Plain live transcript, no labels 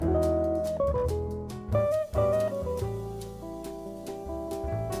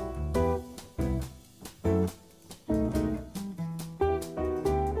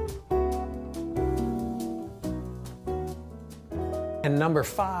And number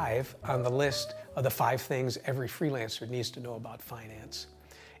 5 on the list of the 5 things every freelancer needs to know about finance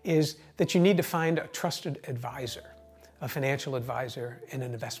is that you need to find a trusted advisor, a financial advisor and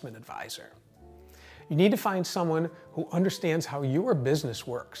an investment advisor. You need to find someone who understands how your business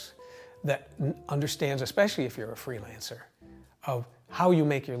works, that understands, especially if you're a freelancer, of how you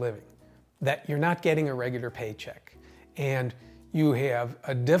make your living, that you're not getting a regular paycheck, and you have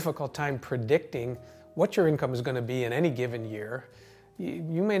a difficult time predicting what your income is going to be in any given year.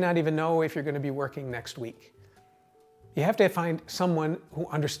 You may not even know if you're going to be working next week. You have to find someone who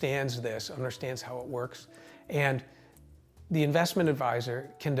understands this, understands how it works, and the investment advisor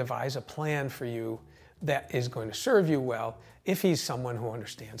can devise a plan for you that is going to serve you well if he's someone who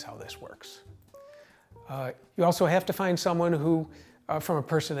understands how this works. You also have to find someone who, from a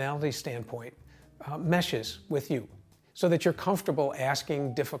personality standpoint, meshes with you so that you're comfortable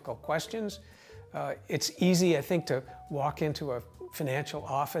asking difficult questions. It's easy, I think, to walk into a financial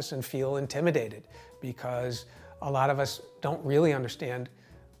office and feel intimidated because a lot of us don't really understand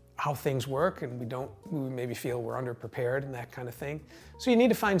how things work, and we maybe feel we're underprepared and that kind of thing. So you need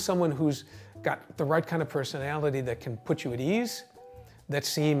to find someone who's got the right kind of personality that can put you at ease, that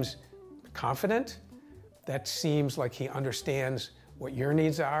seems confident, that seems like he understands what your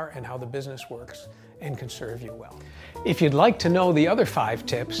needs are and how the business works and can serve you well. If you'd like to know the other 5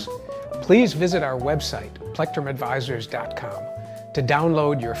 tips, please visit our website, plektrumadvisors.com, to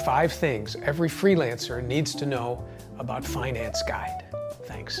download your 5 things every freelancer needs to know about finance guide.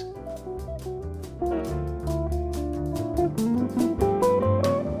 Thanks.